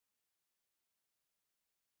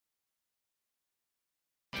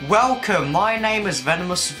welcome, my name is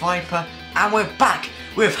Venomous Viper and we're back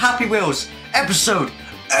with Happy Wheels episode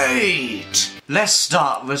 8. Let's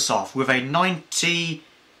start this off with a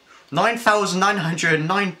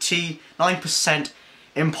 9,999%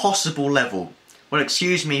 impossible level. Well,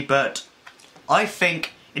 excuse me, but I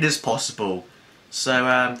think it is possible.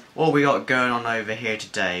 So, what we got going on over here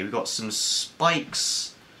today? We've got some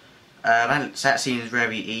spikes. That seems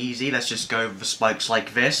very easy. Let's just go with the spikes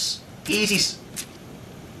like this. Easy.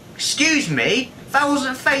 Excuse me? That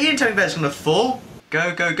wasn't fair. You didn't tell me that was gonna fall.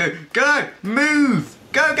 Go, go, go, go! Move!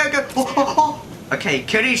 Go, go, go! Oh, oh, oh. Okay,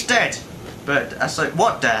 Kitty's dead. But that's like,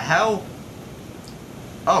 what the hell?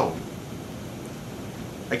 Oh.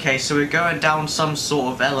 Okay, so we're going down some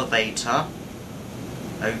sort of elevator.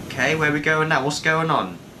 Okay, where are we going now? What's going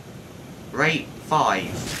on? Rate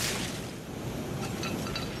 5.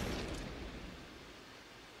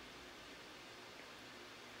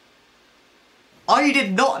 I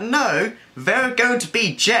did not know there were going to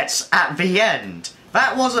be jets at the end.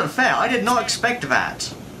 That wasn't fair. I did not expect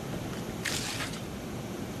that.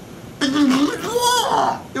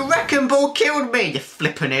 The wrecking ball killed me, you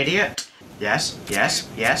flippin' idiot. Yes, yes,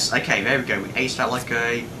 yes. Okay, there we go. We aced that like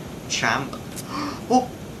a champ. Oh.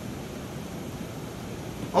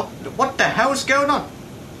 Oh, what the hell's going on?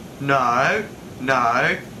 No,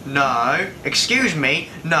 no, no. Excuse me,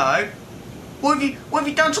 no. What have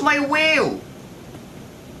you done to my wheel?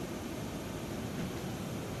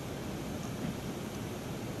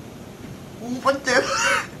 What the?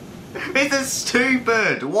 This is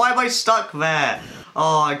stupid. Why am I stuck there?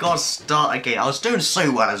 Oh, I gotta start again. I was doing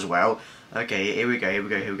so well as well. Okay, here we go. Here we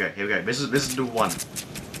go. Here we go. Here we go. This is the one.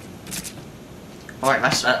 All right,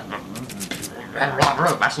 that's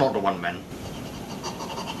not the one, man.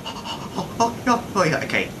 Oh, yeah.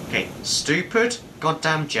 Okay, okay. Stupid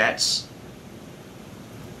goddamn jets.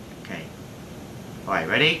 Okay. All right,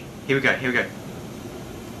 ready? Here we go. Here we go.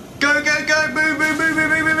 Go, go, go! Move, move, move, move,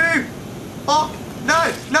 move, move, move! Oh,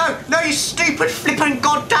 no, no, no, you stupid flippin'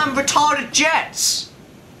 goddamn retarded jets!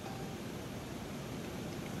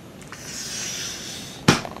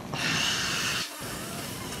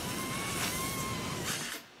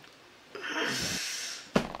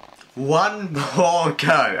 One more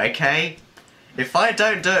go, okay? If I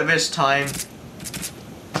don't do it this time...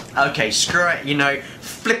 Okay, screw it, you know,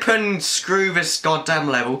 flippin' screw this goddamn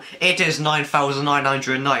level. It is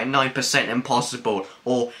 9,999% impossible,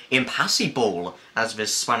 or impassable, as the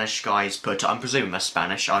Spanish guys put it. I'm presuming that's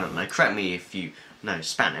Spanish, I don't know, correct me if you know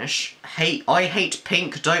Spanish. I hate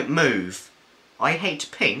pink, don't move. I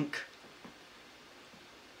hate pink?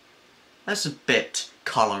 That's a bit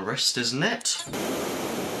colorist, isn't it?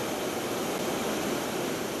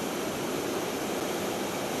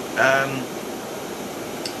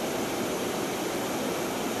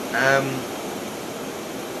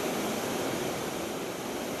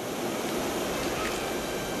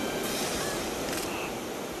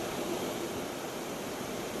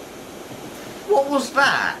 What was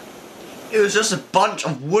that? It was just a bunch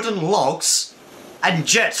of wooden logs and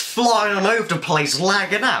jets flying all over the place,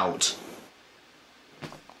 lagging out.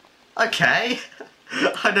 Okay.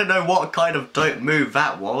 I don't know what kind of dope move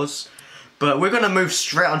that was, but we're gonna move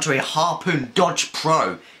straight onto a Harpoon Dodge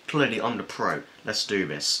Pro. Clearly I'm the pro. Let's do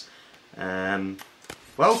this.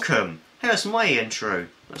 Welcome. Hey, that's my intro.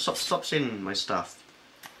 Stop seeing my stuff.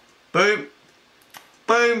 Boom.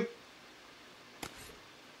 Boom.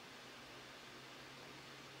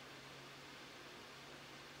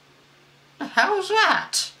 The hell's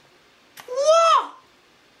that? What?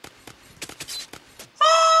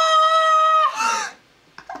 Ah!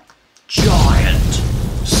 Giant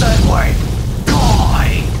Segway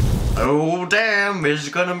guy. Oh damn, this is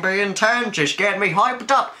gonna be intense. Just get me hyped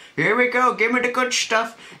up. Here we go, give me the good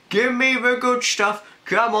stuff. Give me the good stuff.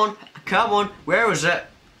 Come on, come on. Where is it?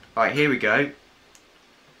 Alright, here we go.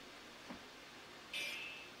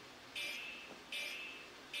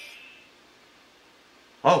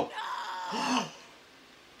 Oh.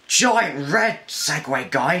 Giant red Segway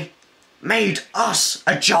guy made us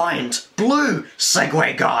a giant blue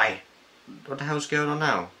Segway guy. What the hell's going on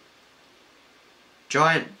now?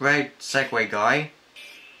 Giant red Segway guy.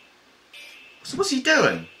 So what's he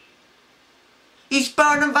doing? He's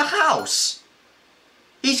burning the house!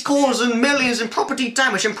 He's causing millions in property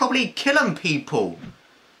damage and probably killing people!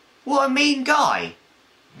 What a mean guy!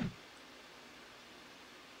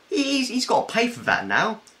 He's got to pay for that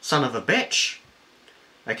now, son of a bitch.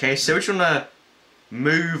 Okay, so we're gonna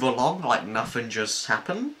move along like nothing just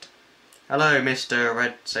happened. Hello, Mr.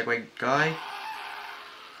 Red Segway guy.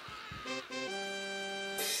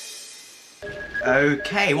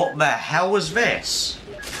 Okay, what the hell was this?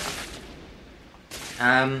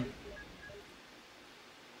 Um,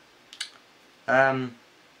 um,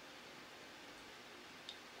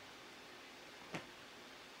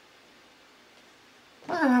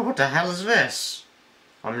 what the hell is this?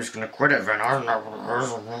 I'm just gonna quit it then.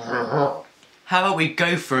 How about we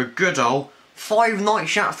go for a good old Five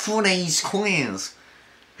Nights at Freddy's quiz?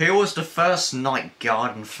 Who was the first night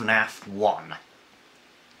guard in FNAF 1?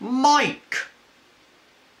 Mike!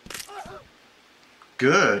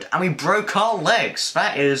 Good. And we broke our legs.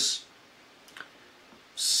 That is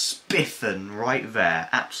spiffin' right there.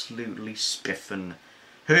 Absolutely spiffin'.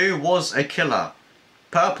 Who was a killer?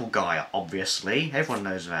 Purple guy, obviously. Everyone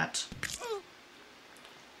knows that.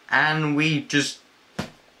 And we just...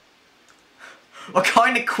 What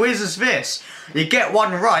kind of quiz is this? You get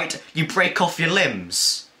one right, you break off your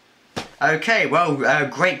limbs. Okay, well,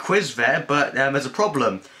 great quiz there, but there's a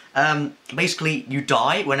problem. Basically, you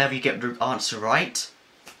die whenever you get the answer right.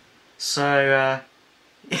 So,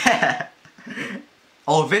 yeah.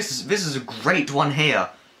 Oh, this is a great one here.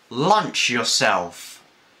 Lunch yourself.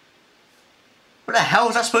 What the hell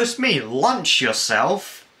is that supposed to mean? Lunch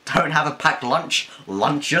yourself? Don't have a packed lunch.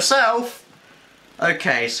 Lunch yourself.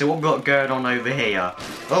 Okay, so what we got going on over here?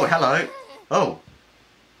 Oh, hello. Oh.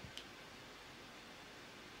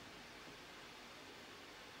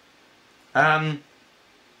 I'm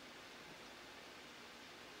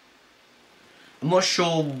not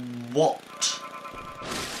sure what...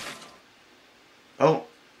 Oh.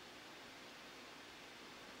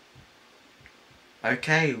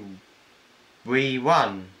 Okay. We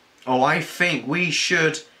won. Oh, I think we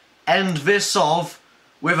should end this off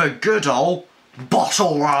with a good old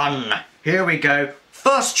bottle run. Here we go.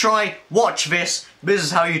 First try, watch this. This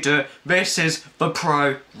is how you do it. This is the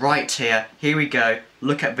pro right here. Here we go.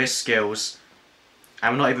 Look at this skills.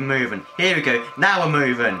 And we're not even moving. Here we go. Now we're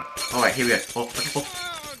moving. Alright, here we go.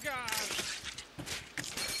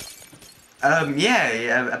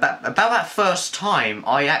 Yeah, about that first time,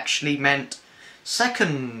 I actually meant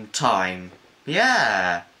second time.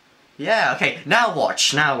 Yeah. Yeah, okay, now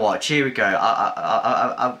watch, here we go.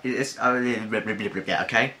 Yeah,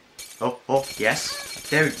 okay. Oh, yes.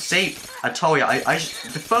 There, see, I told you,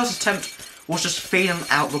 the first attempt was just feeding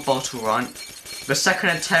out the bottle, right? The second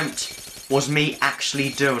attempt was me actually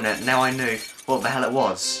doing it. Now I knew what the hell it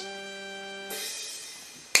was.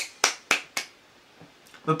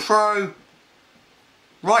 The pro,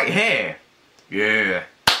 right here. Yeah.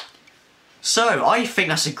 So, I think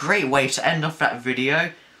that's a great way to end off that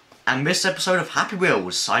video. And this episode of Happy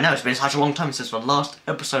Wheels. I know it's been such a long time since the last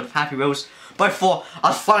episode of Happy Wheels, but I thought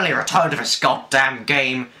I'd finally return to this goddamn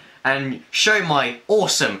game and show my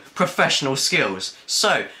awesome professional skills.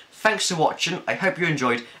 So, thanks for watching, I hope you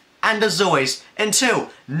enjoyed, and as always,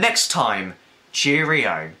 until next time,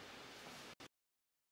 cheerio.